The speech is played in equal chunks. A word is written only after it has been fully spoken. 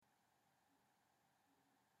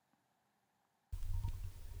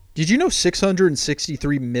Did you know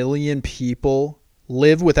 663 million people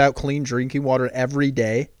live without clean drinking water every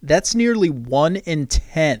day? That's nearly 1 in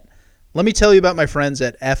 10. Let me tell you about my friends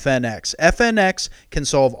at FNX. FNX can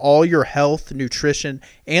solve all your health, nutrition,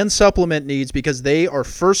 and supplement needs because they are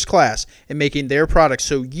first class in making their products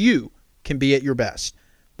so you can be at your best.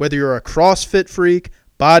 Whether you're a CrossFit freak,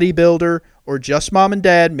 bodybuilder, or just mom and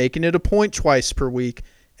dad making it a point twice per week,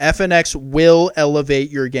 FNX will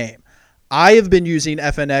elevate your game. I have been using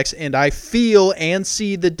FNX and I feel and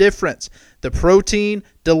see the difference. The protein,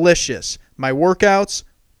 delicious. My workouts,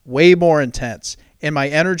 way more intense. And my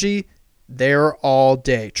energy, there all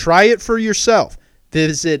day. Try it for yourself.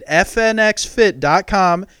 Visit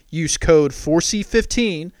fnxfit.com. Use code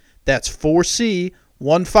 4C15. That's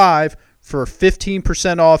 4C15 for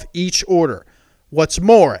 15% off each order. What's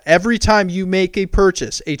more, every time you make a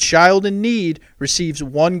purchase, a child in need receives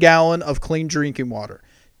 1 gallon of clean drinking water.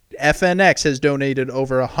 FNX has donated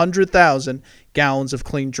over 100,000 gallons of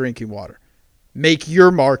clean drinking water. Make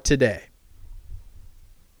your mark today.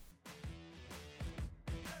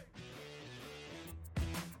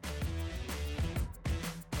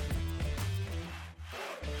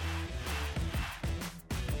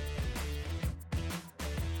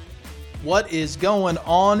 What is going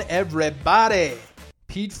on, everybody?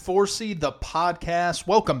 Pete Forsey, the podcast.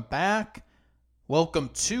 Welcome back. Welcome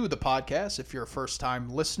to the podcast. If you're a first-time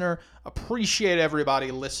listener, appreciate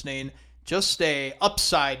everybody listening. Just a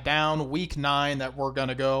upside down week 9 that we're going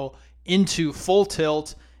to go into full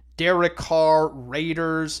tilt. Derek Carr,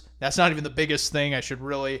 Raiders. That's not even the biggest thing. I should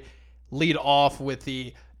really lead off with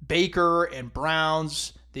the Baker and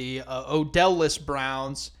Browns, the Odell-less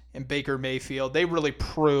Browns and Baker Mayfield. They really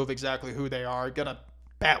prove exactly who they are. Going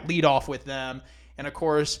to lead off with them. And, of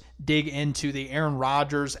course, dig into the Aaron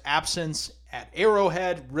Rodgers absence at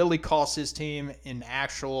Arrowhead. Really cost his team in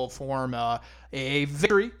actual form a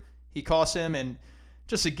victory. He cost him, and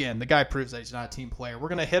just again, the guy proves that he's not a team player. We're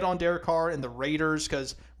going to hit on Derek Carr and the Raiders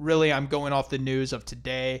because really I'm going off the news of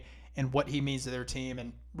today and what he means to their team.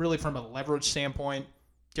 And really from a leverage standpoint,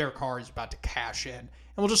 Derek Carr is about to cash in. And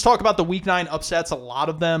we'll just talk about the Week 9 upsets, a lot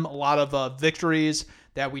of them, a lot of victories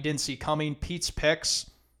that we didn't see coming. Pete's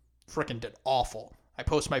picks freaking did awful. I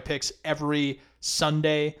post my picks every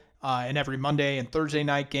Sunday and every Monday and Thursday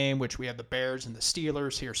night game, which we have the Bears and the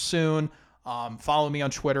Steelers here soon. Follow me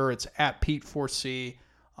on Twitter. It's at Pete4C.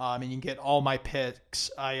 And you can get all my picks.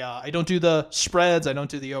 I don't do the spreads. I don't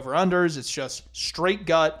do the over-unders. It's just straight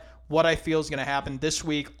gut. What I feel is going to happen this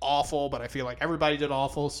week, awful, but I feel like everybody did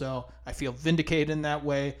awful, so I feel vindicated in that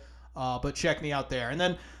way. But check me out there. And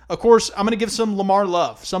then, of course, I'm going to give some Lamar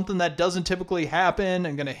love, something that doesn't typically happen.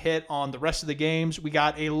 I'm going to hit on the rest of the games. We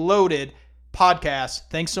got a loaded podcast.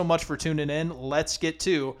 Thanks so much for tuning in. Let's get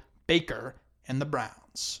to Baker and the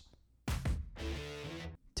Browns.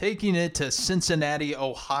 Taking it to Cincinnati,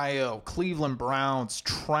 Ohio, Cleveland Browns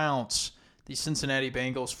trounce the Cincinnati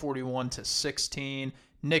Bengals 41-16.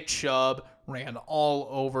 Nick Chubb ran all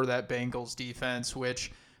over that Bengals defense,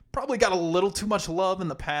 which probably got a little too much love in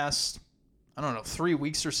the past, 3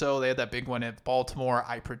 weeks or so. They had that big win at Baltimore.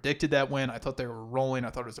 I predicted that win. I thought they were rolling.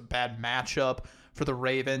 I thought it was a bad matchup for the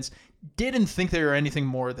Ravens. Didn't think they were anything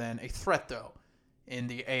more than a threat, though, in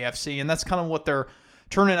the AFC. And that's kind of what they're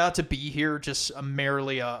turning out to be here, just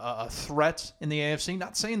merely a threat in the AFC.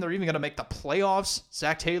 Not saying they're even going to make the playoffs.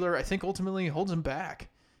 Zach Taylor, I think, ultimately holds them back.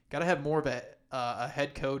 Got to have more of a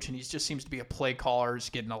head coach, and he just seems to be a play caller. He's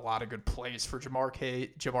getting a lot of good plays for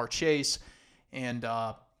Jamar Chase and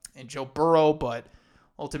Joe Burrow, but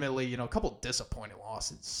ultimately, a couple of disappointing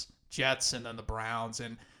losses. Jets and then the Browns,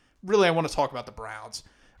 and really I want to talk about the Browns.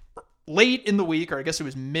 Late in the week, or I guess it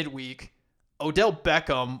was midweek, Odell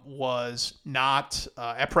Beckham was not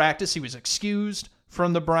at practice. He was excused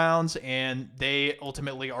from the Browns, and they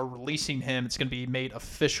ultimately are releasing him. It's going to be made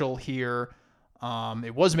official here.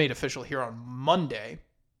 It was made official here on Monday,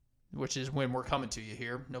 which is when we're coming to you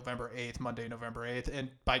here, Monday, November 8th. And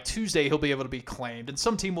by Tuesday, he'll be able to be claimed. And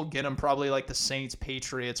some team will get him, probably like the Saints,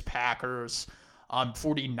 Patriots, Packers.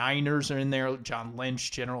 49ers are in there. John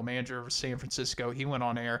Lynch, general manager of San Francisco, he went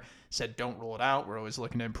on air, said, don't rule it out. We're always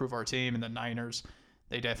looking to improve our team. And the Niners,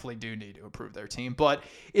 they definitely do need to improve their team. But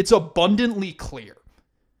it's abundantly clear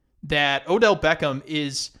that Odell Beckham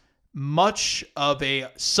is much of a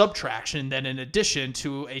subtraction than an addition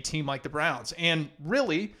to a team like the Browns. And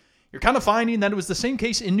really, you're kind of finding that it was the same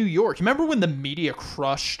case in New York. Remember when the media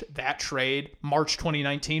crushed that trade, March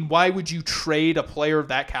 2019? Why would you trade a player of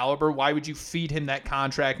that caliber? Why would you feed him that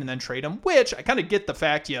contract and then trade him? Which, I kind of get the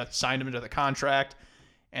fact you signed him into the contract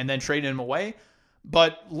and then traded him away.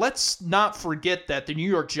 But let's not forget that the New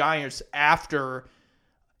York Giants, after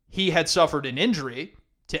he had suffered an injury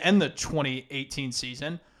to end the 2018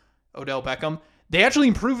 season, Odell Beckham, they actually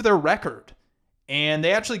improved their record. And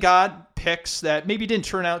they actually got picks that maybe didn't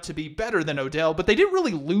turn out to be better than Odell, but they didn't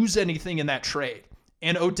really lose anything in that trade.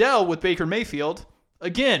 And Odell with Baker Mayfield,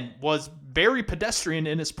 again, was very pedestrian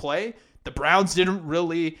in his play. The Browns didn't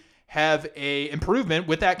really have a improvement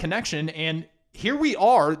with that connection. And here we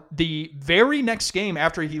are, the very next game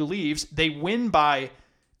after he leaves, they win by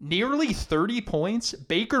nearly 30 points.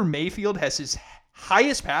 Baker Mayfield has his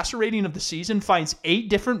highest passer rating of the season, finds 8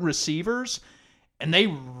 different receivers, and they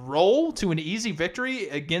roll to an easy victory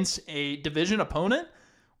against a division opponent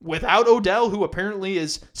without Odell, who apparently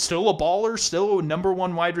is still a baller, still a number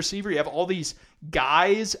 1 wide receiver. You have all these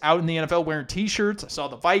guys out in the NFL wearing T-shirts. I saw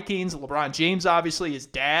the Vikings, LeBron James, obviously, his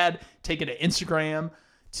dad taking to Instagram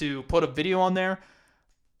to put a video on there.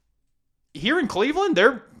 Here in Cleveland,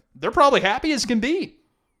 they're probably happy as can be.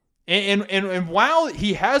 And while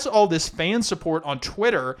he has all this fan support on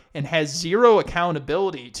Twitter and has zero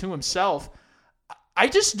accountability to himself, I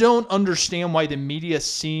just don't understand why the media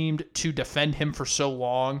seemed to defend him for so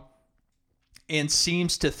long and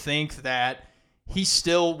seems to think that he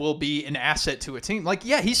still will be an asset to a team. Like,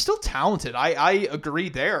 yeah, he's still talented. I agree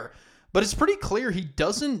there. But it's pretty clear he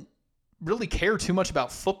doesn't really care too much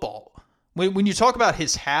about football. When you talk about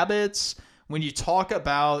his habits, when you talk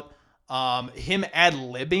about him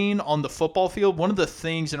ad-libbing on the football field, one of the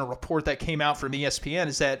things in a report that came out from ESPN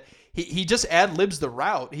is that he just ad-libs the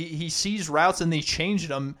route. He sees routes and he changes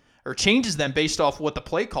them based off what the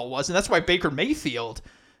play call was. And that's why Baker Mayfield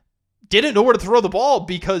didn't know where to throw the ball,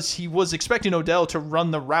 because he was expecting Odell to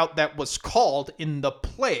run the route that was called in the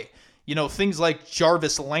play. You know, things like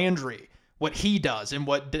Jarvis Landry, what he does, and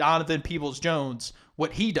what Donovan Peoples-Jones,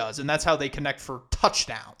 what he does. And that's how they connect for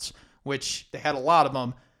touchdowns, which they had a lot of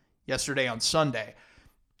them yesterday on Sunday.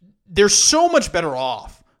 They're so much better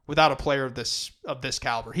off without a player of this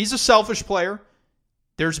caliber. He's a selfish player.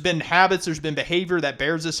 There's been habits, there's been behavior that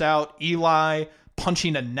bears this out. Eli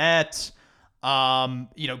punching a net, going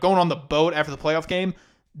on the boat after the playoff game.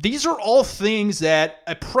 These are all things that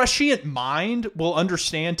a prescient mind will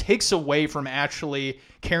understand takes away from actually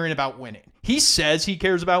caring about winning. He says he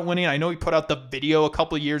cares about winning. I know he put out the video a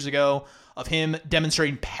couple of years ago of him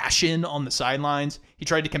demonstrating passion on the sidelines. He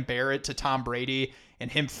tried to compare it to Tom Brady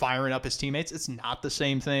and him firing up his teammates. It's not the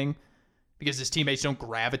same thing because his teammates don't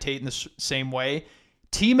gravitate in the same way.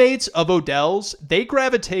 Teammates of Odell's, they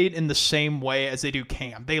gravitate in the same way as they do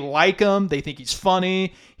Cam. They like him. They think he's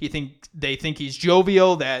funny. They think he's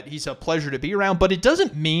jovial, that he's a pleasure to be around. But it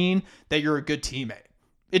doesn't mean that you're a good teammate.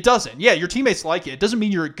 It doesn't. Yeah, your teammates like you. It doesn't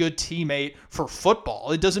mean you're a good teammate for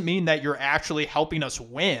football. It doesn't mean that you're actually helping us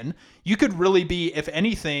win. You could really be, if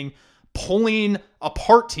anything, pulling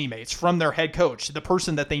apart teammates from their head coach, the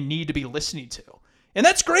person that they need to be listening to. And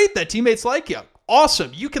that's great that teammates like you.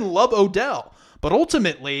 Awesome. You can love Odell. But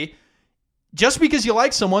ultimately, just because you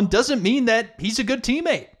like someone doesn't mean that he's a good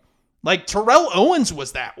teammate. Like Terrell Owens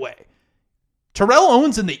was that way. Terrell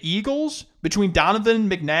Owens and the Eagles, between Donovan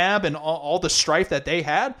McNabb and all the strife that they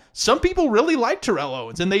had, some people really liked Terrell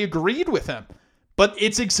Owens and they agreed with him. But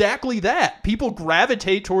it's exactly that. People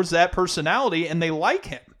gravitate towards that personality and they like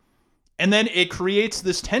him. And then it creates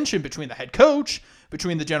this tension between the head coach,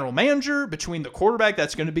 between the general manager, between the quarterback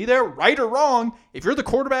that's going to be there, right or wrong. If you're the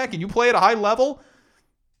quarterback and you play at a high level,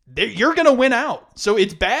 you're going to win out. So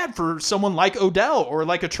it's bad for someone like Odell or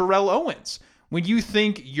like a Terrell Owens. When you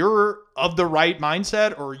think you're of the right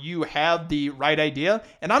mindset or you have the right idea,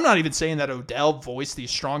 and I'm not even saying that Odell voiced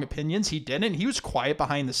these strong opinions. He didn't. He was quiet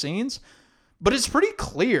behind the scenes. But it's pretty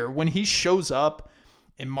clear when he shows up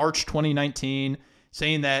in March 2019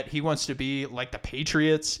 saying that he wants to be like the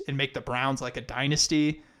Patriots and make the Browns like a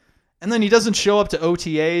dynasty, and then he doesn't show up to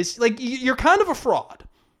OTAs. Like, you're kind of a fraud.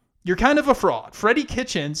 You're kind of a fraud. Freddie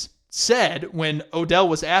Kitchens said when Odell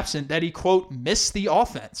was absent that he, quote, missed the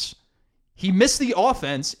offense. He missed the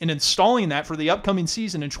offense in installing that for the upcoming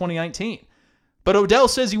season in 2019. But Odell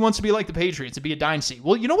says he wants to be like the Patriots and be a dynasty.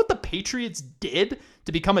 Well, you know what the Patriots did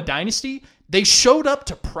to become a dynasty? They showed up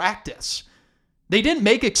to practice. They didn't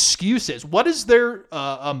make excuses. What is their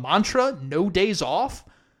mantra? No days off?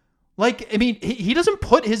 Like, I mean, he doesn't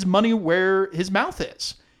put his money where his mouth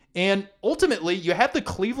is. And ultimately, you have the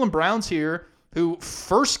Cleveland Browns here who,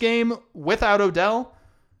 first game without Odell,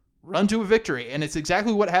 run to a victory. And it's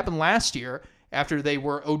exactly what happened last year after they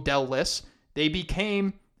were Odell-less. They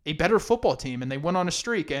became a better football team, and they went on a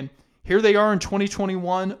streak. And here they are in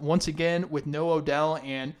 2021, once again, with no Odell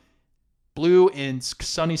and blue and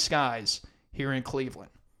sunny skies here in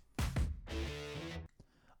Cleveland.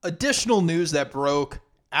 Additional news that broke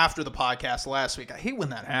after the podcast last week. I hate when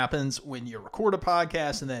that happens, when you record a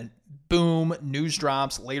podcast and then boom, news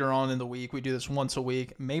drops later on in the week. We do this once a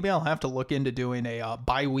week. Maybe I'll have to look into doing a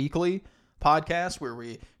bi-weekly podcast where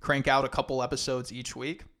we crank out a couple episodes each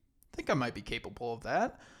week. I think I might be capable of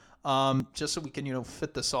that. Just so we can,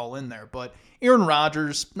 fit this all in there. But Aaron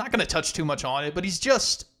Rodgers, not going to touch too much on it, but he's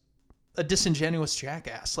just a disingenuous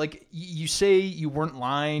jackass. Like, you say you weren't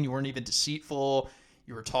lying, you weren't even deceitful.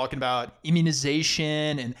 You were talking about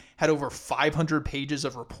immunization and had over 500 pages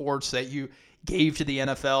of reports that you gave to the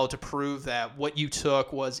NFL to prove that what you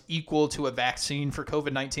took was equal to a vaccine for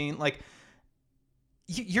COVID-19. Like,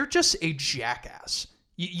 you're just a jackass.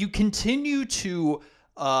 You continue to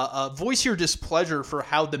voice your displeasure for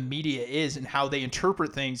how the media is and how they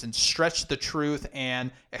interpret things and stretch the truth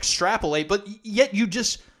and extrapolate, but yet you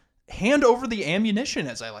just hand over the ammunition,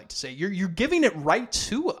 as I like to say. You're giving it right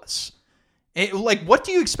to us. What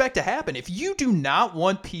do you expect to happen? If you do not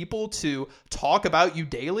want people to talk about you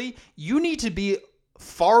daily, you need to be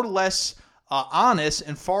far less honest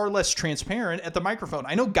and far less transparent at the microphone.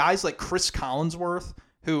 I know guys like Chris Collinsworth,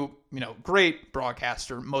 who, great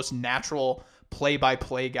broadcaster, most natural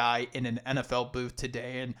play-by-play guy in an NFL booth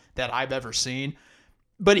today and that I've ever seen.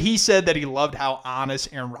 But he said that he loved how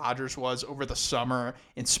honest Aaron Rodgers was over the summer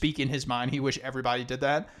and speaking his mind. He wished everybody did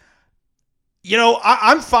that.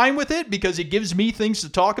 I'm fine with it because it gives me things to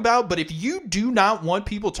talk about. But if you do not want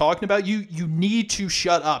people talking about you, you need to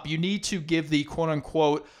shut up. You need to give the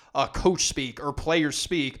quote-unquote coach speak or player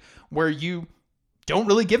speak where you don't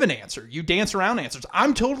really give an answer. You dance around answers.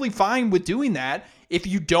 I'm totally fine with doing that if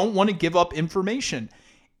you don't want to give up information.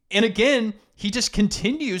 And again, he just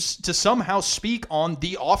continues to somehow speak on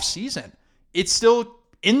the offseason. It still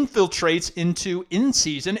infiltrates into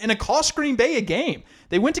in-season, and it cost Green Bay a game.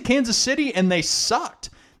 They went to Kansas City, and they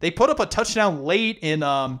sucked. They put up a touchdown late in,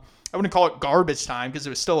 I wouldn't call it garbage time because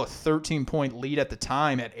it was still a 13-point lead at the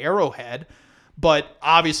time at Arrowhead. But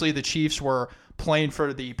obviously the Chiefs were playing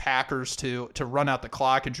for the Packers to run out the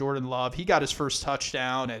clock, and Jordan Love, he got his first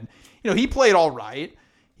touchdown, and he played all right.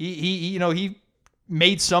 He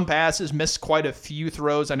made some passes, missed quite a few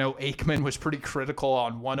throws. I know Aikman was pretty critical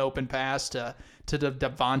on one open pass to the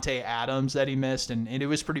Devontae Adams that he missed, and it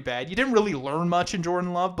was pretty bad. You didn't really learn much in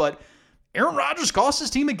Jordan Love, but Aaron Rodgers cost his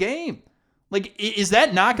team a game. Like, is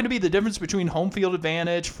that not going to be the difference between home field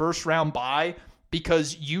advantage, first round bye,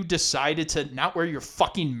 because you decided to not wear your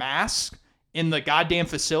fucking mask in the goddamn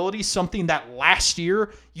facility, something that last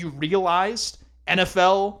year you realized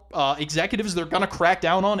NFL executives, they're going to crack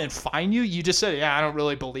down on and fine you? You just said, yeah, I don't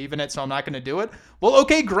really believe in it, so I'm not going to do it. Well,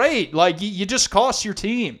 okay, great. Like, you just cost your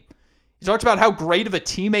team. You talked about how great of a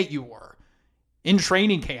teammate you were in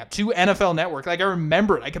training camp to NFL Network. Like, I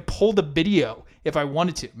remember it. I could pull the video if I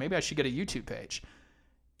wanted to. Maybe I should get a YouTube page.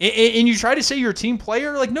 And you try to say you're a team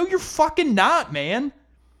player? Like, no, you're fucking not, man.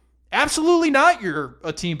 Absolutely not. You're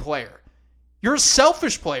a team player. You're a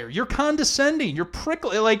selfish player. You're condescending. You're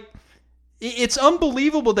prickly. Like, it's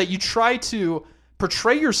unbelievable that you try to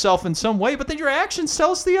portray yourself in some way, but then your actions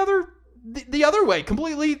tell us the other way,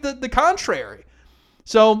 completely the contrary.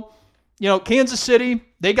 So, Kansas City,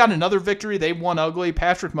 they got another victory. They won ugly.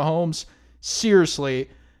 Patrick Mahomes, seriously,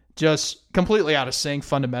 just completely out of sync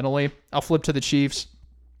fundamentally. I'll flip to the Chiefs.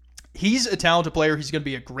 He's a talented player. He's going to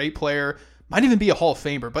be a great player. Might even be a Hall of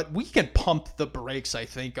Famer, but we can pump the brakes, I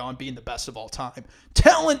think, on being the best of all time.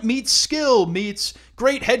 Talent meets skill meets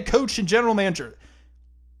great head coach and general manager.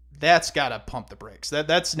 That's got to pump the brakes.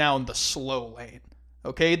 That's now in the slow lane.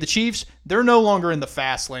 Okay, the Chiefs, they're no longer in the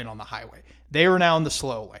fast lane on the highway. They are now in the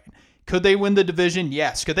slow lane. Could they win the division?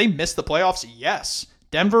 Yes. Could they miss the playoffs? Yes.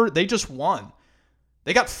 Denver, they just won.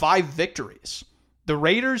 They got 5 victories. The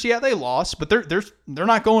Raiders, yeah, they lost, but they're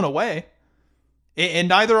not going away. And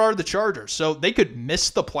neither are the Chargers. So they could miss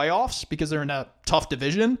the playoffs because they're in a tough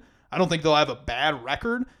division. I don't think they'll have a bad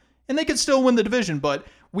record. And they could still win the division, but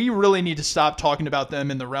we really need to stop talking about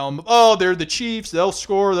them in the realm of, oh, they're the Chiefs, they'll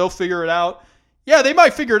score, they'll figure it out. Yeah, they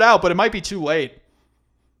might figure it out, but it might be too late.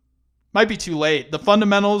 Might be too late. The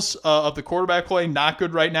fundamentals of the quarterback play, not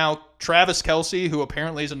good right now. Travis Kelce, who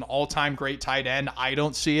apparently is an all-time great tight end, I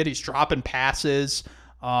don't see it. He's dropping passes.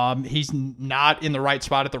 He's not in the right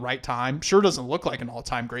spot at the right time. Sure doesn't look like an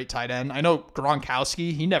all-time great tight end. I know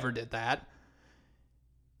Gronkowski, he never did that.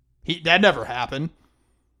 That never happened.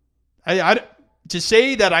 To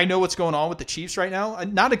say that I know what's going on with the Chiefs right now,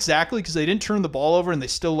 not exactly, because they didn't turn the ball over and they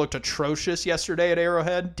still looked atrocious yesterday at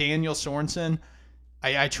Arrowhead. Daniel Sorensen,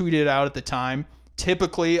 I tweeted it out at the time.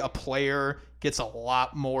 Typically, a player gets a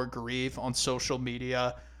lot more grief on social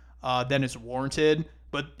media than is warranted.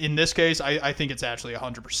 But in this case, I think it's actually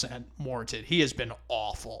 100% warranted. He has been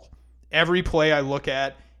awful. Every play I look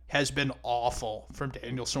at has been awful from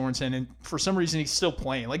Daniel Sorensen, and for some reason he's still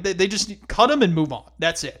playing. Like they just cut him and move on.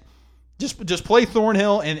 That's it. Just play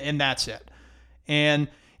Thornhill and that's it. And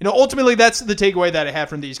ultimately that's the takeaway that I had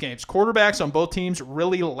from these games. Quarterbacks on both teams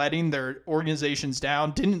really letting their organizations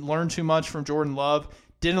down. Didn't learn too much from Jordan Love.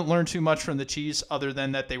 Didn't learn too much from the Chiefs other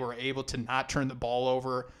than that they were able to not turn the ball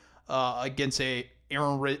over against a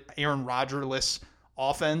Aaron Rodgers-less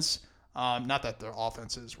offense. Not that their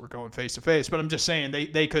offenses were going face-to-face, but I'm just saying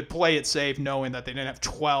they could play it safe knowing that they didn't have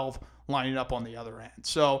 12 lining up on the other end.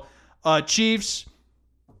 So Chiefs,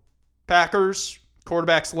 Packers,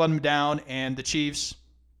 quarterbacks let them down, and the Chiefs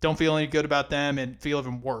don't feel any good about them and feel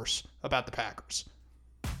even worse about the Packers.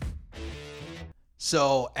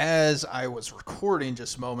 So as I was recording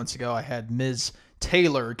just moments ago, I had Ms.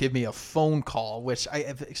 Taylor give me a phone call, which I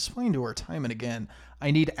have explained to her time and again.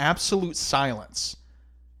 I need absolute silence.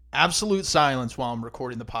 Absolute silence while I'm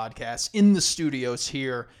recording the podcast in the studios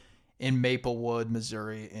here in Maplewood,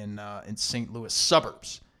 Missouri, in St. Louis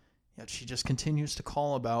suburbs. Yet she just continues to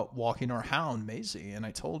call about walking our hound, Maisie, and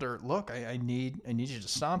I told her, look, I need you to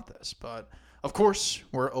stop this. But of course,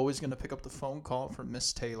 we're always going to pick up the phone call from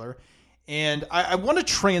Miss Taylor, and I want to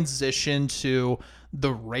transition to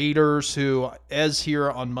the Raiders, who, as here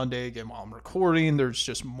on Monday, again while I'm recording, there's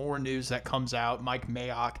just more news that comes out. Mike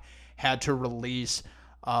Mayock had to release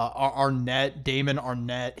Damon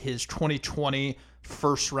Arnett, his 2020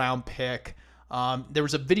 first-round pick. There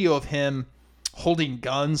was a video of him holding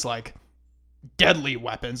guns, like deadly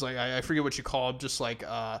weapons. Like I forget what you call them, just like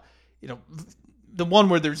the one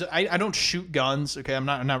where there's I don't shoot guns. Okay, I'm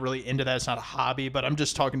not really into that. It's not a hobby, but I'm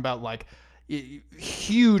just talking about like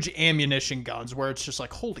huge ammunition guns where it's just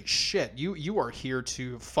like, holy shit, you are here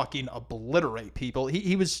to fucking obliterate people.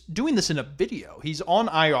 He was doing this in a video. He's on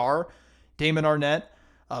IR, Damon Arnett,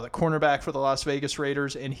 the cornerback for the Las Vegas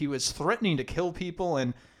Raiders, and he was threatening to kill people.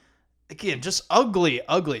 And again, just ugly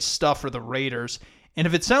stuff for the Raiders. And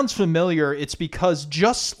if it sounds familiar, it's because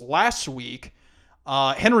just last week,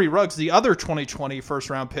 Henry Ruggs, the other 2020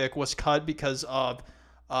 first-round pick, was cut because of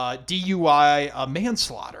DUI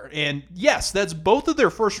manslaughter. And yes, that's both of their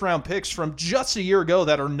first-round picks from just a year ago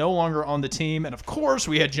that are no longer on the team. And of course,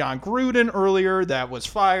 we had John Gruden earlier that was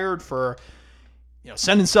fired for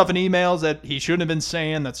sending stuff in emails that he shouldn't have been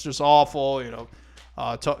saying. That's just awful.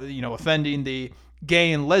 Offending the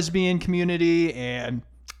gay and lesbian community and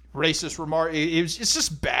racist remark. It's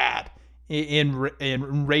just bad in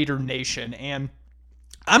Raider Nation. And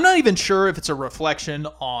I'm not even sure if it's a reflection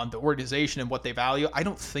on the organization and what they value. I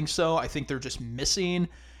don't think so. I think they're just missing.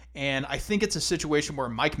 And I think it's a situation where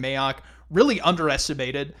Mike Mayock really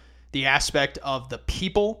underestimated the aspect of the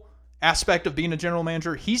people aspect of being a general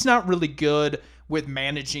manager. He's not really good with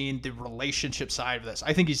managing the relationship side of this.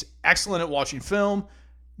 I think he's excellent at watching film,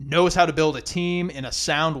 knows how to build a team in a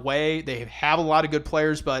sound way. They have a lot of good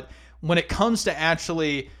players, but when it comes to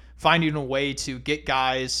actually finding a way to get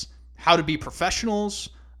guys how to be professionals,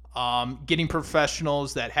 getting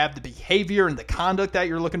professionals that have the behavior and the conduct that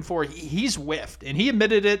you're looking for, he's whiffed. And he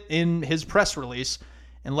admitted it in his press release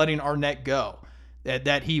and letting Arnett go,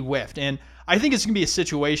 that he whiffed. And I think it's going to be a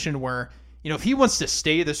situation where, if he wants to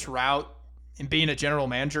stay this route in being a general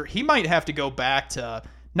manager, he might have to go back to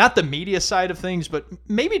not the media side of things, but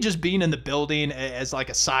maybe just being in the building as like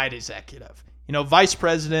a side executive, vice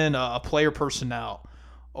president, a player personnel,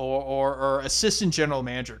 or assistant general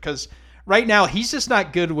manager. Because right now he's just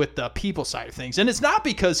not good with the people side of things. And it's not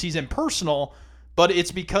because he's impersonal, but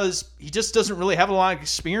it's because he just doesn't really have a lot of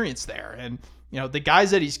experience there. And, the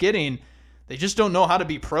guys that he's getting, they just don't know how to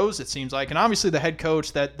be pros, it seems like. And obviously the head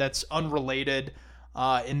coach, that's unrelated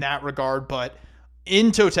in that regard. But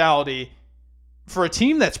in totality, for a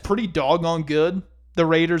team that's pretty doggone good, the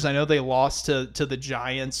Raiders, I know they lost to the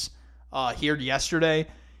Giants here yesterday.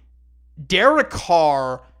 Derek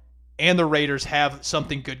Carr and the Raiders have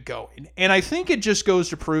something good going. And I think it just goes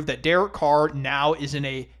to prove that Derek Carr now is in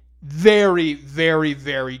a very, very,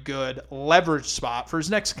 very good leverage spot for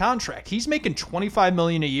his next contract. He's making $25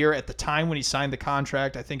 million a year at the time when he signed the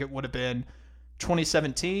contract. I think it would have been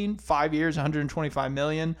 2017, 5 years, $125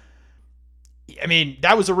 million. I mean,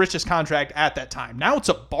 that was the richest contract at that time. Now it's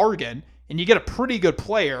a bargain, and you get a pretty good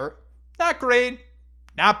player. Not great,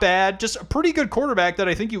 not bad, just a pretty good quarterback that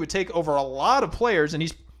I think you would take over a lot of players, and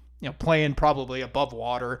he's playing probably above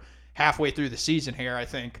water halfway through the season here, I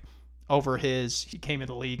think, he came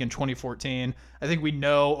into the league in 2014. I think we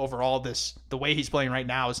know overall the way he's playing right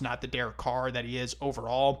now is not the Derek Carr that he is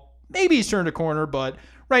overall. Maybe he's turned a corner, but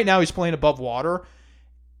right now he's playing above water.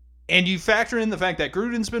 And you factor in the fact that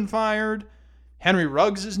Gruden's been fired, Henry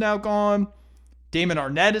Ruggs is now gone, Damon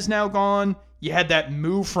Arnett is now gone. You had that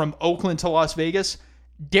move from Oakland to Las Vegas.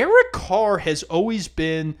 Derek Carr has always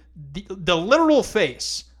been the literal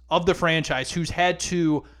face of the franchise who's had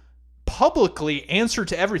to publicly answer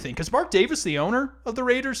to everything. Because Mark Davis, the owner of the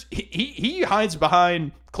Raiders, he hides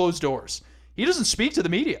behind closed doors. He doesn't speak to the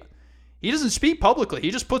media. He doesn't speak publicly.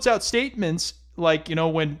 He just puts out statements like,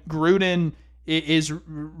 when Gruden is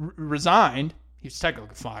resigned, he's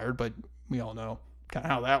technically fired, but we all know kind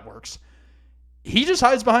of how that works. He just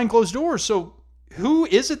hides behind closed doors. So who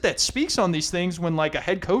is it that speaks on these things when like a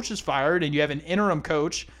head coach is fired and you have an interim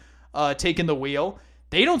coach taking the wheel?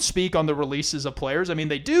 They don't speak on the releases of players. I mean,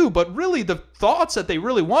 they do, but really the thoughts that they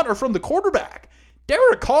really want are from the quarterback.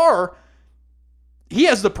 Derek Carr, he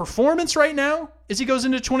has the performance right now as he goes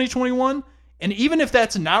into 2021. And even if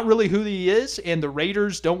that's not really who he is and the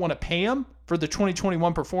Raiders don't want to pay him for the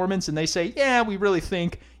 2021 performance and they say, yeah, we really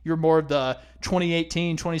think you're more of the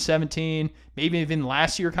 2018, 2017, maybe even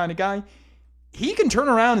last year kind of guy, he can turn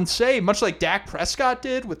around and say, much like Dak Prescott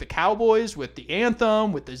did with the Cowboys, with the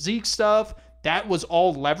anthem, with the Zeke stuff, that was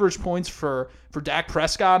all leverage points for Dak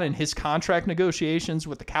Prescott and his contract negotiations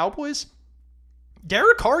with the Cowboys.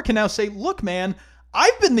 Derek Carr can now say, look, man,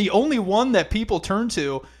 I've been the only one that people turn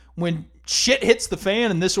to when shit hits the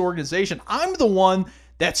fan in this organization. I'm the one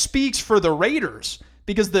that speaks for the Raiders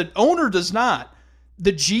because the owner does not.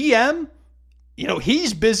 The GM,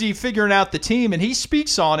 he's busy figuring out the team and he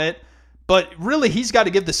speaks on it, but really he's got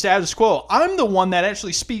to give the status quo. I'm the one that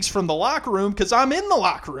actually speaks from the locker room because I'm in the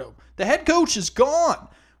locker room. The head coach is gone.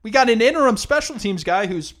 We got an interim special teams guy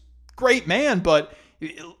who's a great man, but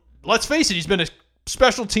let's face it, he's been a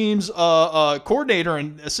special teams coordinator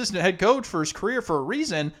and assistant head coach for his career for a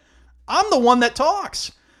reason. I'm the one that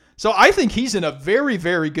talks. So I think he's in a very,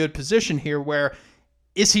 very good position here where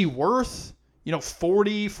is he worth,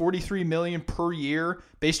 43 million per year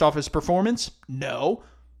based off his performance? No.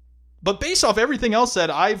 But based off everything else that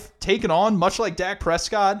I've taken on, much like Dak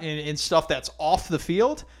Prescott and stuff that's off the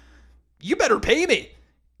field, you better pay me.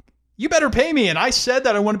 You better pay me. And I said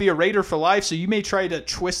that I want to be a Raider for life, so you may try to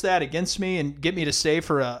twist that against me and get me to stay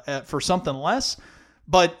for something less.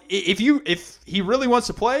 But if he really wants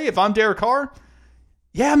to play, if I'm Derek Carr,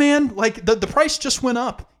 yeah, man, like the price just went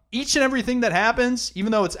up. Each and everything that happens,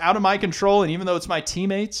 even though it's out of my control and even though it's my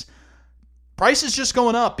teammates, price is just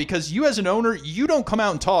going up because you as an owner, you don't come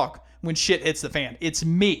out and talk when shit hits the fan. It's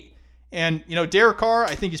me. And, Derek Carr,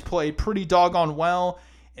 I think he's played pretty doggone well.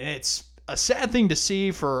 And it's a sad thing to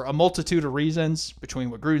see for a multitude of reasons between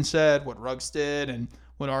what Gruden said, what Ruggs did, and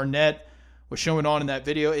what Arnett was showing on in that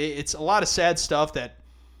video. It's a lot of sad stuff that,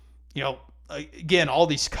 again, all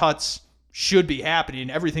these cuts should be happening.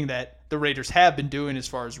 Everything that the Raiders have been doing as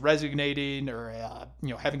far as resignating or,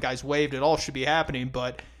 having guys waived, it all should be happening.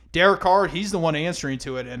 But Derek Carr, he's the one answering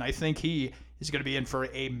to it, and I think he is going to be in for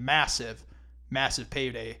a massive, massive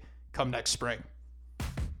payday come next spring.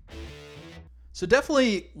 So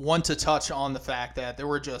definitely want to touch on the fact that there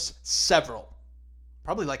were just several,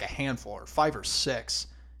 probably like a handful or 5 or 6,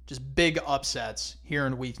 just big upsets here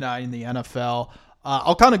in Week 9 in the NFL.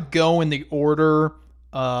 I'll kind of go in the order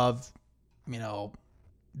of,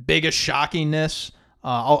 biggest shockingness.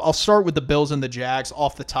 I'll start with the Bills and the Jags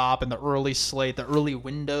off the top in the early slate, the early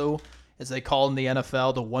window, as they call in the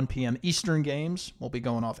NFL, the 1 p.m. Eastern games. We'll be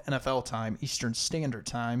going off NFL time, Eastern Standard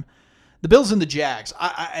Time. The Bills and the Jags.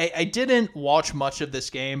 I didn't watch much of this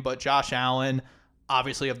game, but Josh Allen,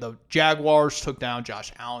 obviously of the Jaguars, took down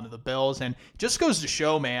Josh Allen of the Bills. And it just goes to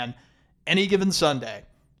show, man, any given Sunday,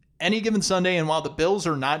 and while the Bills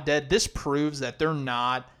are not dead, this proves that they're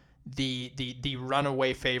not the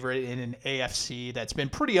runaway favorite in an AFC that's been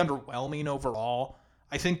pretty underwhelming overall.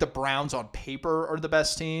 I think the Browns on paper are the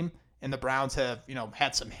best team, and the Browns have,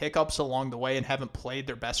 had some hiccups along the way and haven't played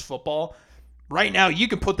their best football. Right now, you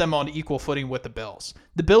can put them on equal footing with the Bills.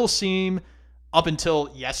 The Bills seem, up until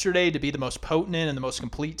yesterday, to be the most potent and the most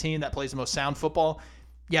complete team that plays the most sound football.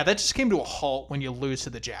 Yeah, that just came to a halt when you lose to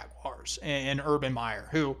the Jaguars and Urban Meyer,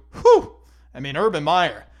 Urban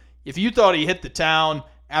Meyer, if you thought he hit the town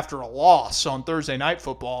after a loss on Thursday Night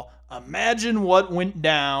Football, imagine what went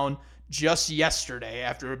down just yesterday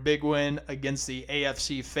after a big win against the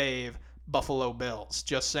AFC fave Buffalo Bills.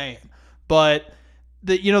 Just saying. But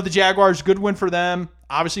the Jaguars, good win for them.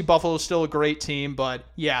 Obviously, Buffalo's still a great team, but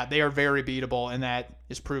yeah, they are very beatable, and that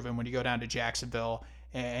is proven when you go down to Jacksonville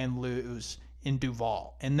and lose in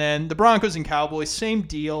Duval. And then the Broncos and Cowboys, same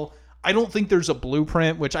deal. I don't think there's a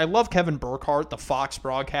blueprint, which I love Kevin Burkhardt, the Fox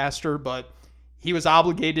broadcaster, but he was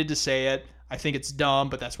obligated to say it. I think it's dumb,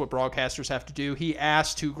 but that's what broadcasters have to do. He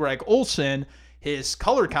asked to Greg Olson, his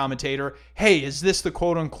color commentator, hey, is this the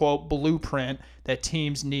quote-unquote blueprint that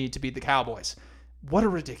teams need to beat the Cowboys? What a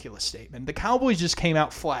ridiculous statement. The Cowboys just came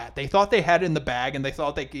out flat. They thought they had it in the bag, and they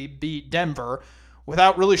thought they could beat Denver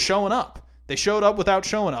without really showing up. They showed up without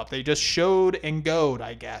showing up. They just showed and goed,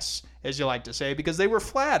 I guess, as you like to say, because they were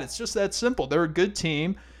flat. It's just that simple. They're a good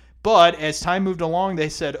team. But as time moved along, they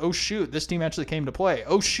said, oh, shoot, this team actually came to play.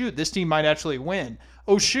 Oh, shoot, this team might actually win.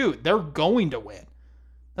 Oh, shoot, they're going to win.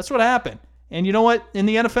 That's what happened. And you know what? In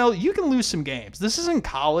the NFL, you can lose some games. This isn't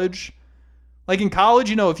college. Like in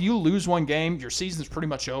college, if you lose one game, your season's pretty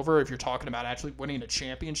much over if you're talking about actually winning a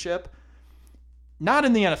championship. Not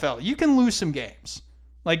in the NFL. You can lose some games.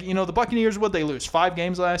 Like, the Buccaneers, what'd they lose? 5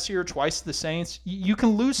 games last year, twice to the Saints. You can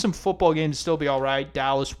lose some football games and still be all right.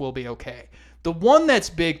 Dallas will be okay. The one that's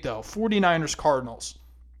big, though, 49ers Cardinals.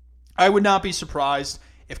 I would not be surprised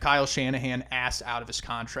if Kyle Shanahan asked out of his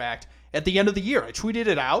contract at the end of the year. I tweeted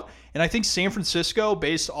it out, and I think San Francisco,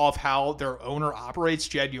 based off how their owner operates,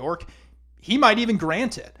 Jed York, he might even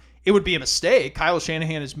grant it. It would be a mistake. Kyle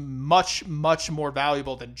Shanahan is much, much more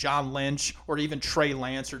valuable than John Lynch or even Trey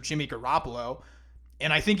Lance or Jimmy Garoppolo.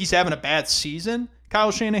 And I think he's having a bad season,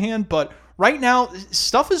 Kyle Shanahan. But right now,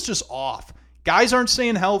 stuff is just off. Guys aren't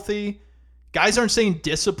staying healthy. Guys aren't staying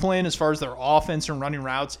disciplined as far as their offense and running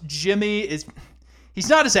routes. He's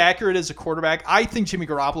not as accurate as a quarterback. I think Jimmy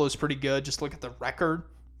Garoppolo is pretty good. Just look at the record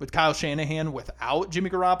with Kyle Shanahan without Jimmy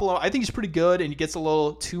Garoppolo. I think he's pretty good, and he gets a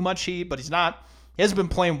little too much heat, but he hasn't been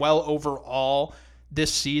playing well overall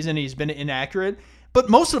this season. He's been inaccurate. But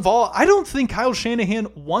most of all, I don't think Kyle Shanahan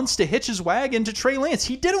wants to hitch his wagon to Trey Lance.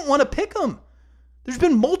 He didn't want to pick him. There's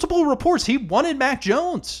been multiple reports. He wanted Mac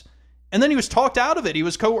Jones. And then he was talked out of it. He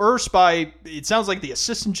was coerced by, it sounds like, the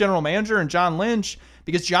assistant general manager and John Lynch,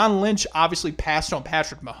 because John Lynch obviously passed on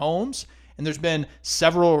Patrick Mahomes. And there's been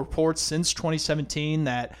several reports since 2017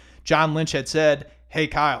 that John Lynch had said, hey,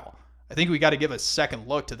 Kyle, I think we got to give a second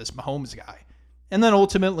look to this Mahomes guy. And then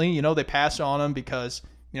ultimately, they passed on him because,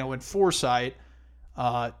 in foresight,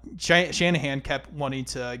 Shanahan kept wanting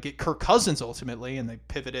to get Kirk Cousins ultimately, and they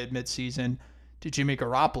pivoted midseason to Jimmy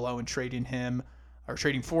Garoppolo and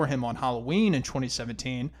trading for him on Halloween in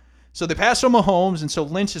 2017. So they passed on Mahomes, and so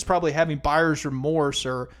Lynch is probably having buyer's remorse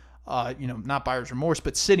or, not buyer's remorse,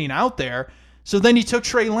 but sitting out there. So then he took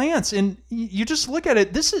Trey Lance, and you just look at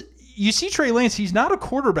it. You see Trey Lance, he's not a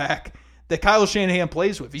quarterback that Kyle Shanahan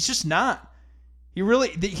plays with. He's just not.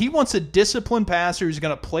 He wants a disciplined passer who's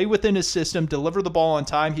going to play within his system, deliver the ball on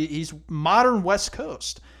time. He's modern West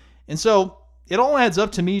Coast. And so it all adds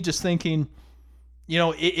up to me just thinking,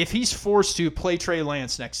 if he's forced to play Trey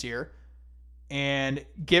Lance next year and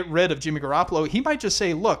get rid of Jimmy Garoppolo, he might just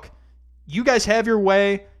say, look, you guys have your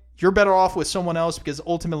way. You're better off with someone else because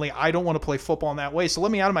ultimately I don't want to play football in that way. So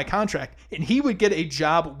let me out of my contract. And he would get a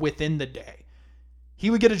job within the day.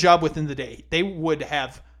 They would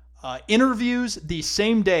have interviews the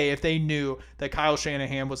same day if they knew that Kyle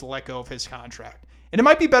Shanahan was let go of his contract. And it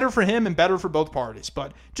might be better for him and better for both parties,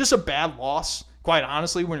 but just a bad loss, quite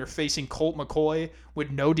honestly, when you're facing Colt McCoy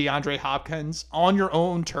with no DeAndre Hopkins on your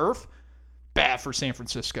own turf. Bad for San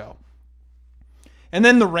Francisco. And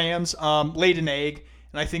then the Rams laid an egg,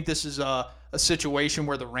 and I think this is a situation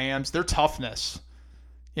where the Rams, their toughness,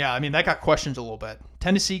 that got questioned a little bit.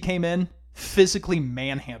 Tennessee came in, physically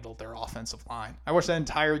manhandled their offensive line. I watched that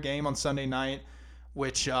entire game on Sunday night,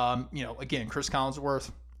 which, again, Chris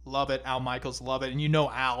Collinsworth, love it. Al Michaels, love it. And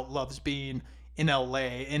Al loves being in LA,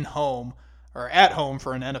 at home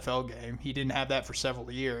for an NFL game. He didn't have that for several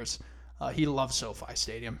years. He loves SoFi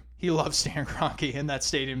Stadium. He loves Stan Kroenke in that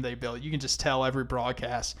stadium they built. You can just tell every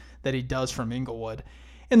broadcast that he does from Inglewood.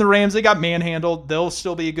 And the Rams, they got manhandled. They'll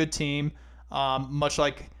still be a good team, much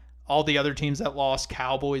like all the other teams that lost,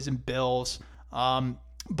 Cowboys and Bills.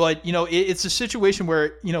 But, it's a situation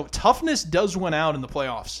where, toughness does win out in the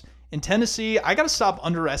playoffs. In Tennessee, I got to stop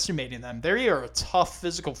underestimating them. They are a tough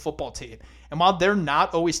physical football team. And while they're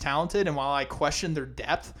not always talented, and while I question their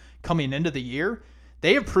depth coming into the year,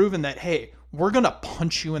 they have proven that, hey, we're going to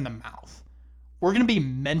punch you in the mouth. We're going to be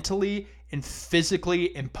mentally and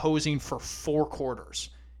physically imposing for 4 quarters.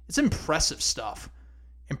 It's impressive stuff.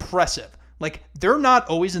 Impressive. Like, they're not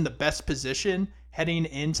always in the best position heading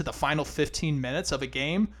into the final 15 minutes of a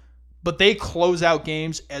game, but they close out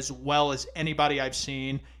games as well as anybody I've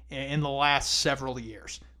seen in the last several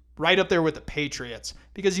years. Right up there with the Patriots.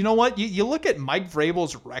 Because you know what? You look at Mike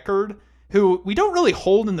Vrabel's record, who we don't really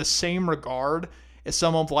hold in the same regard as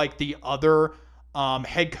some of like the other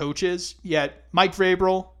head coaches. Yet Mike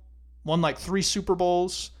Vrabel won like 3 Super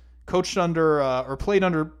Bowls, coached under or played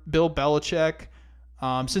under Bill Belichick.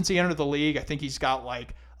 Since he entered the league, I think he's got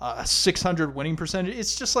like a 600 winning percentage.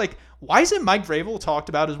 It's just like, why isn't Mike Vrabel talked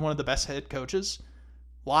about as one of the best head coaches?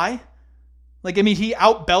 Why? Like, I mean, he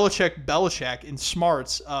out Belichick in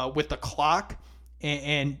smarts with the clock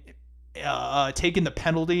and taking the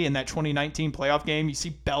penalty in that 2019 playoff game. You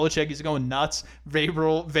see Belichick, he's going nuts.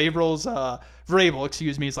 Vrabel,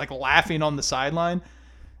 is like laughing on the sideline.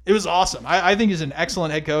 It was awesome. I think he's an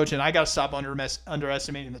excellent head coach, and I got to stop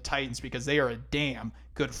underestimating the Titans because they are a damn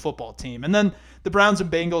good football team. And then the Browns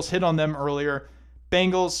and Bengals, hit on them earlier.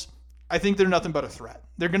 Bengals, I think they're nothing but a threat.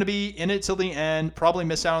 They're going to be in it till the end, probably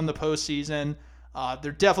miss out on the postseason.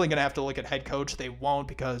 They're definitely going to have to look at head coach. They won't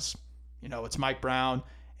because, it's Mike Brown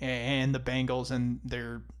and the Bengals, and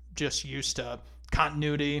they're just used to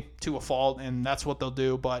continuity to a fault, and that's what they'll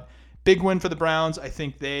do. But big win for the Browns. I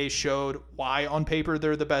think they showed why on paper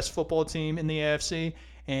they're the best football team in the AFC,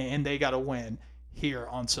 and they got a win here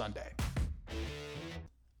on Sunday.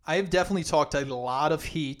 I have definitely talked a lot of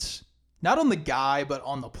heat, not on the guy, but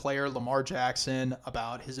on the player, Lamar Jackson,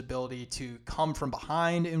 about his ability to come from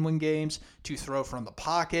behind and win games, to throw from the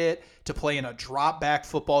pocket, to play in a drop-back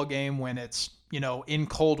football game when it's, in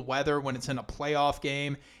cold weather, when it's in a playoff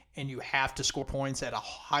game, and you have to score points at a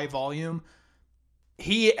high volume.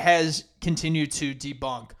 He has continued to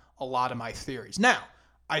debunk a lot of my theories. Now,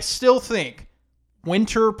 I still think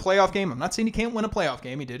winter playoff game, I'm not saying he can't win a playoff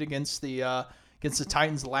game. He did against the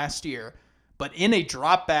Titans last year. But in a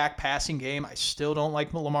drop-back passing game, I still don't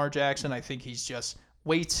like Lamar Jackson. I think he's just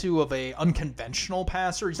way too of a unconventional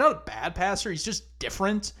passer. He's not a bad passer. He's just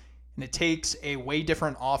different, and it takes a way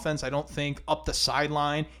different offense. I don't think up the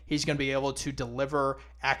sideline he's going to be able to deliver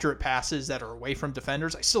accurate passes that are away from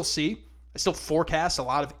defenders. I still forecast a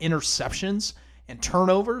lot of interceptions and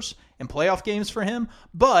turnovers in playoff games for him.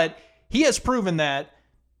 But he has proven that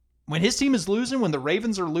when his team is losing, when the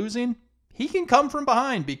Ravens are losing, he can come from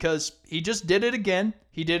behind because he just did it again.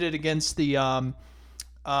 He did it against the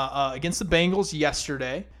Bengals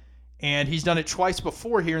yesterday, and he's done it twice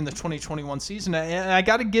before here in the 2021 season. And I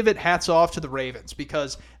got to give it hats off to the Ravens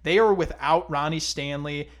because they are without Ronnie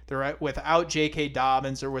Stanley, they're without J.K.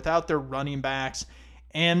 Dobbins, they're without their running backs,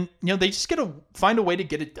 and they just got to find a way to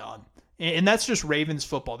get it done. And that's just Ravens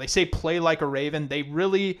football. They say play like a Raven. They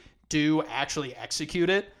really do actually execute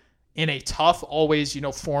it in a tough, always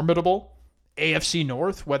formidable AFC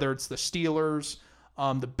North, whether it's the Steelers,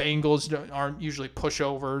 the Bengals aren't usually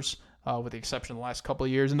pushovers, with the exception of the last couple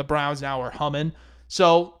of years, and the Browns now are humming.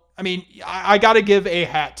 So, I mean, I got to give a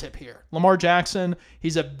hat tip here. Lamar Jackson,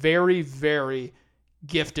 he's a very, very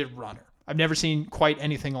gifted runner. I've never seen quite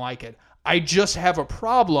anything like it. I just have a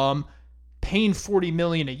problem paying $40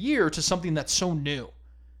 million a year to something that's so new.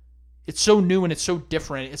 It's so new and it's so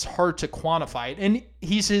different. It's hard to quantify it. And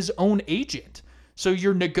he's his own agent. So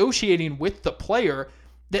you're negotiating with the player.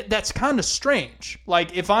 That's kind of strange.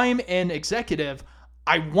 Like, if I'm an executive,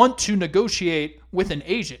 I want to negotiate with an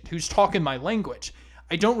agent who's talking my language.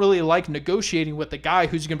 I don't really like negotiating with the guy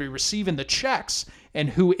who's going to be receiving the checks and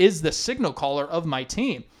who is the signal caller of my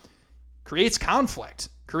team. Creates conflict.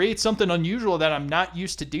 Creates something unusual that I'm not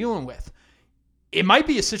used to dealing with. It might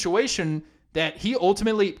be a situation that he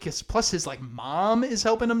ultimately, because plus his mom is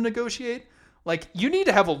helping him negotiate. You need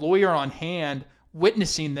to have a lawyer on hand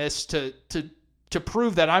witnessing this to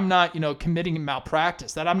prove that I'm not, committing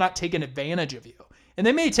malpractice, that I'm not taking advantage of you. And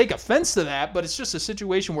they may take offense to that, but it's just a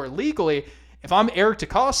situation where legally, if I'm Eric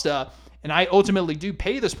DeCosta and I ultimately do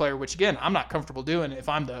pay this player, which again, I'm not comfortable doing if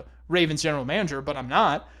I'm the Ravens general manager, but I'm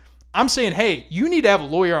not. I'm saying, hey, you need to have a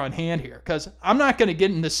lawyer on hand here because I'm not going to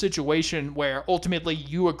get in this situation where ultimately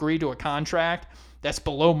you agree to a contract that's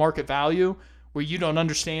below market value, where you don't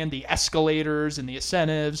understand the escalators and the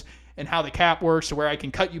incentives and how the cap works to where I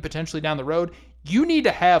can cut you potentially down the road. You need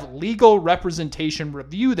to have legal representation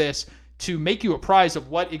review this to make you apprised of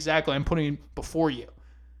what exactly I'm putting before you.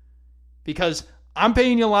 Because I'm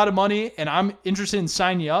paying you a lot of money and I'm interested in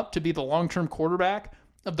signing you up to be the long-term quarterback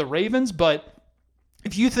of the Ravens, but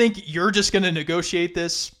if you think you're just going to negotiate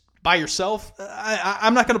this by yourself,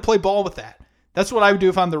 I'm not going to play ball with that. That's what I would do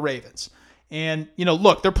if I'm the Ravens. And,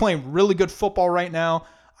 look, they're playing really good football right now.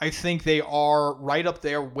 I think they are right up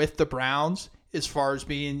there with the Browns as far as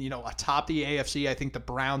being, atop the AFC. I think the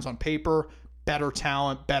Browns on paper, better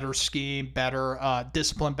talent, better scheme, better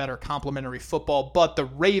discipline, better complementary football. But the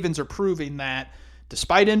Ravens are proving that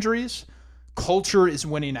despite injuries, culture is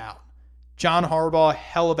winning out. John Harbaugh,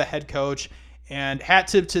 hell of a head coach. And hat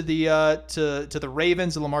tip to the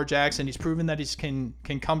Ravens and Lamar Jackson. He's proven that he can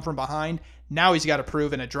come from behind. Now he's got to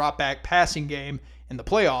prove in a drop-back passing game in the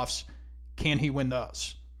playoffs, can he win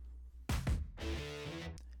those?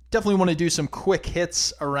 Definitely want to do some quick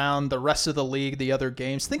hits around the rest of the league, the other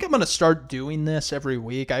games. I think I'm going to start doing this every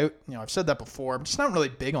week. I've said that before. I'm just not really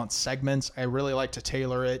big on segments. I really like to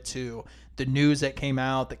tailor it to the news that came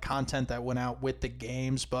out, the content that went out with the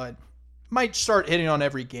games, but might start hitting on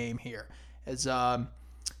every game here as I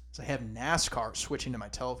have NASCAR switching to my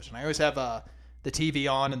television. I always have the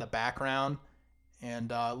TV on in the background,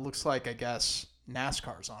 and it looks like, I guess,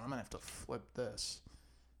 NASCAR's on. I'm going to have to flip this.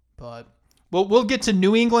 But we'll get to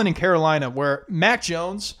New England and Carolina, where Mac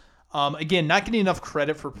Jones, again, not getting enough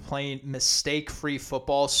credit for playing mistake-free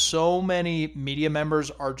football. So many media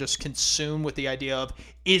members are just consumed with the idea of,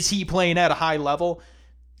 is he playing at a high level,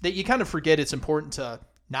 that you kind of forget it's important to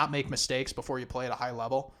not make mistakes before you play at a high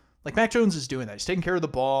level. Like, Mac Jones is doing that. He's taking care of the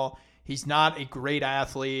ball. He's not a great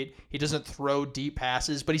athlete. He doesn't throw deep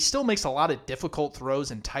passes, but he still makes a lot of difficult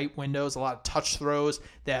throws in tight windows, a lot of touch throws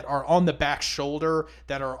that are on the back shoulder,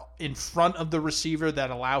 that are in front of the receiver, that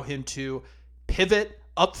allow him to pivot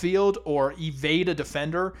upfield or evade a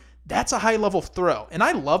defender. That's a high-level throw. And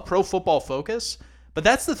I love Pro Football Focus, but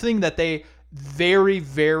that's the thing that they very,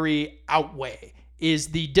 very outweigh, is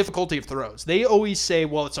the difficulty of throws. They always say,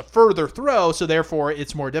 well, it's a further throw, so therefore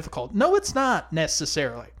it's more difficult. No, it's not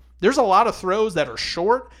necessarily. There's a lot of throws that are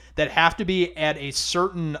short that have to be at a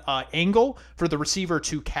certain angle for the receiver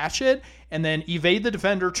to catch it and then evade the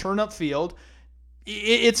defender, turn upfield.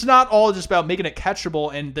 It's not all just about making it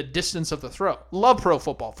catchable and the distance of the throw. Love Pro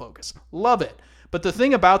Football Focus. Love it. But the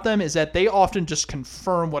thing about them is that they often just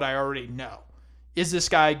confirm what I already know. Is this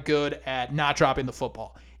guy good at not dropping the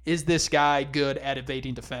football? Is this guy good at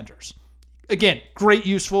evading defenders? Again, great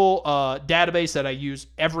useful database that I use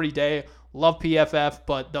every day. Love PFF,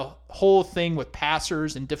 but the whole thing with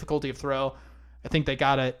passers and difficulty of throw, I think they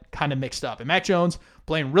got it kind of mixed up. And Mac Jones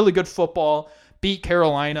playing really good football, beat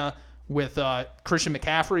Carolina with Christian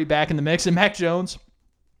McCaffrey back in the mix. And Mac Jones,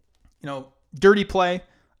 dirty play.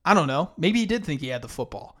 I don't know. Maybe he did think he had the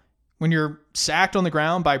football. When you're sacked on the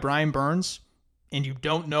ground by Brian Burns and you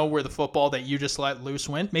don't know where the football that you just let loose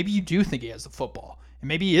went, maybe you do think he has the football. And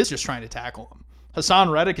maybe he is just trying to tackle him. Hassan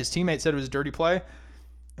Reddick, his teammate, said it was a dirty play.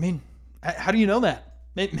 I mean, how do you know that?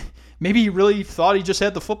 Maybe he really thought he just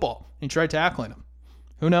had the football and tried tackling him.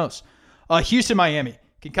 Who knows? Houston, Miami.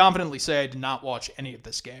 Can confidently say I did not watch any of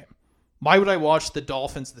this game. Why would I watch the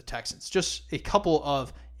Dolphins, the Texans? Just a couple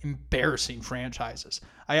of embarrassing franchises.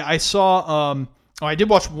 I saw, I did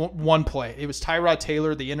watch one play. It was Tyrod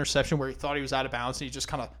Taylor, the interception where he thought he was out of bounds and he just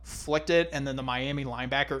kind of flicked it and then the Miami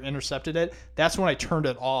linebacker intercepted it. That's when I turned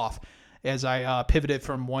it off as I pivoted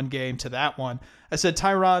from one game to that one. I said,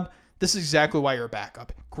 Tyrod, this is exactly why you're a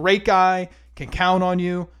backup. Great guy, can count on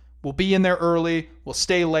you, will be in there early, will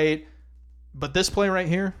stay late. But this play right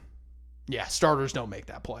here, yeah, starters don't make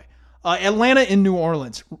that play. Atlanta in New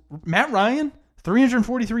Orleans. Matt Ryan,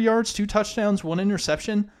 343 yards, 2 touchdowns, 1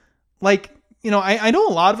 interception. Like, I know a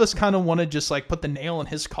lot of us kind of want to just like put the nail in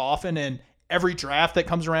his coffin and every draft that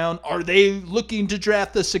comes around, are they looking to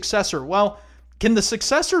draft the successor? Well, can the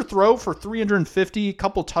successor throw for 350, a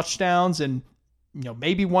couple touchdowns, and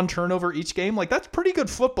maybe 1 turnover each game? Like, that's pretty good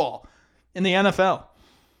football in the NFL.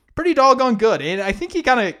 Pretty doggone good. And I think you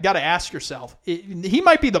kind of got to ask yourself, he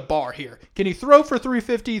might be the bar here. Can he throw for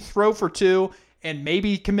 350, throw for 2, and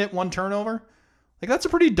maybe commit 1 turnover? Like, that's a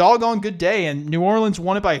pretty doggone good day. And New Orleans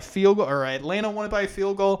won it by a field goal, or Atlanta won it by a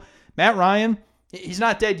field goal. Matt Ryan, he's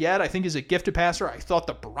not dead yet. I think he's a gifted passer. I thought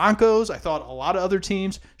the Broncos, I thought a lot of other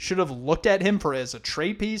teams should have looked at him as a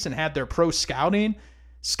trade piece and had their pro scouting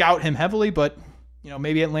scout him heavily, but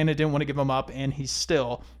maybe Atlanta didn't want to give him up, and he's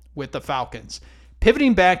still with the Falcons.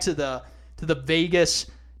 Pivoting back to the Vegas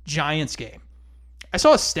Giants game, I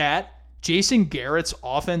saw a stat. Jason Garrett's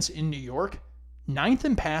offense in New York, 9th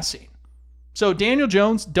in passing. So Daniel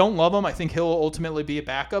Jones, don't love him. I think he'll ultimately be a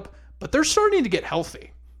backup, but they're starting to get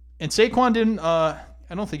healthy. And Saquon didn't, I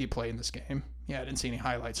don't think he played in this game. Yeah, I didn't see any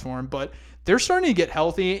highlights for him, but they're starting to get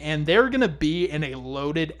healthy, and they're going to be in a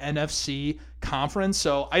loaded NFC conference.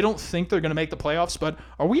 So I don't think they're going to make the playoffs, but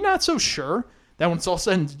are we not so sure that when it's all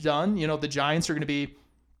said and done, the Giants are going to be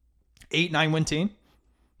 8-9 win team?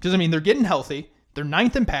 Because, they're getting healthy. They're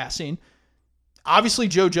 9th in passing. Obviously,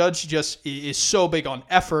 Joe Judge just is so big on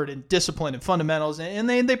effort and discipline and fundamentals, and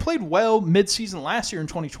they played well mid-season last year in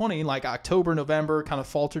 2020, like October, November, kind of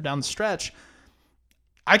faltered down the stretch.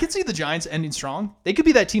 I could see the Giants ending strong. They could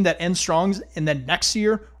be that team that ends strong, and then next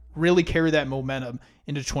year really carry that momentum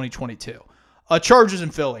into 2022. Chargers in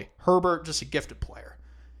Philly. Herbert, just a gifted player.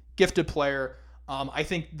 I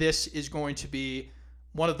think this is going to be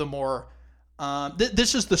one of the more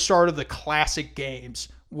this is the start of the classic games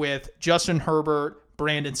with Justin Herbert,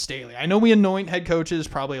 Brandon Staley. I know we anoint head coaches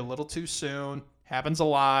probably a little too soon. Happens a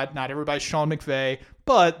lot. Not everybody's Sean McVay,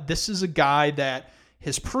 but this is a guy that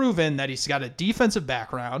has proven that he's got a defensive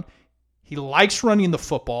background. He likes running the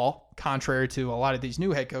football, contrary to a lot of these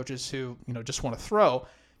new head coaches who, just want to throw.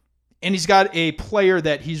 And he's got a player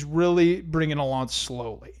that he's really bringing along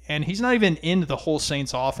slowly. And he's not even into the whole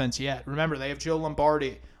Saints offense yet. Remember, they have Joe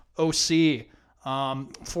Lombardi, OC,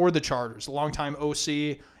 for the Chargers, a longtime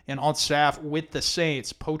OC and on staff with the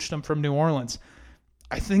Saints, poached him from New Orleans.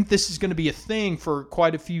 I think this is going to be a thing for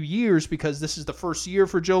quite a few years because this is the first year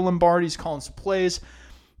for Joe Lombardi. He's calling some plays.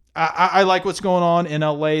 I like what's going on in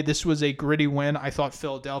LA. This was a gritty win. I thought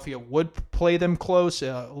Philadelphia would play them close,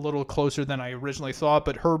 a little closer than I originally thought.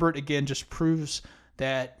 But Herbert, again, just proves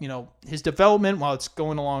that, his development, while it's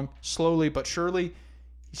going along slowly but surely,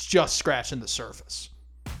 he's just scratching the surface.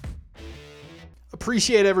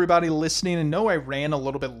 Appreciate everybody listening. And know I ran a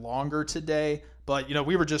little bit longer today, but,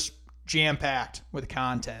 we were just jam-packed with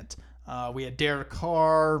content. We had Derek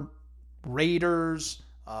Carr, Raiders,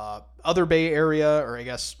 other Bay Area, or I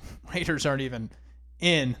guess Raiders aren't even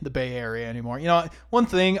in the Bay Area anymore. One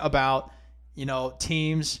thing about,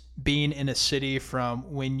 teams being in a city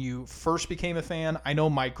from when you first became a fan, I know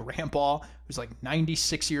my grandpa, who's like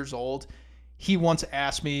 96 years old, he once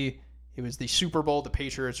asked me, it was the Super Bowl, the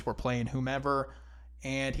Patriots were playing whomever,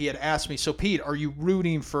 and he had asked me, so Pete, are you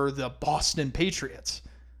rooting for the Boston Patriots?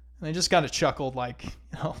 And I just kind of chuckled like,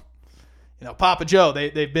 Papa Joe,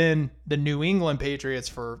 they've been the New England Patriots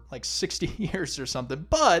for like 60 years or something.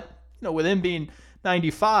 But, with him being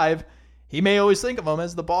 95, he may always think of them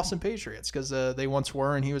as the Boston Patriots because they once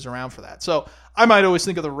were and he was around for that. So I might always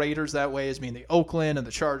think of the Raiders that way as being the Oakland and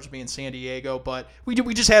the Chargers being San Diego. But we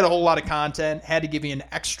just had a whole lot of content. Had to give you an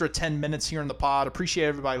extra 10 minutes here in the pod. Appreciate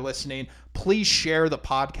everybody listening. Please share the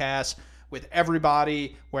podcast with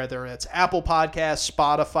everybody, whether it's Apple Podcasts,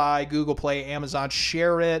 Spotify, Google Play, Amazon.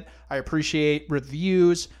 Share it. I appreciate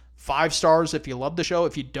reviews. 5 stars if you love the show.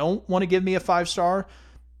 If you don't want to give me a 5-star,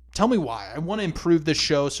 tell me why. I want to improve this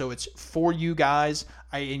show so it's for you guys.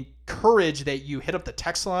 I encourage that you hit up the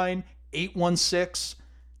text line,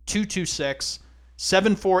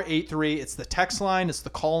 816-226-7483. It's the text line. It's the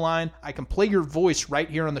call line. I can play your voice right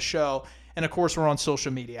here on the show. And, of course, we're on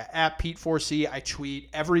social media. At Pete4C, I tweet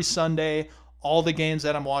every Sunday, all the games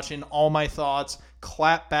that I'm watching, all my thoughts,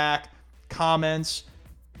 clap back, comments,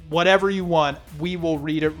 whatever you want. We will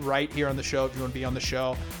read it right here on the show if you want to be on the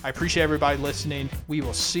show. I appreciate everybody listening. We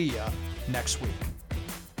will see you next week.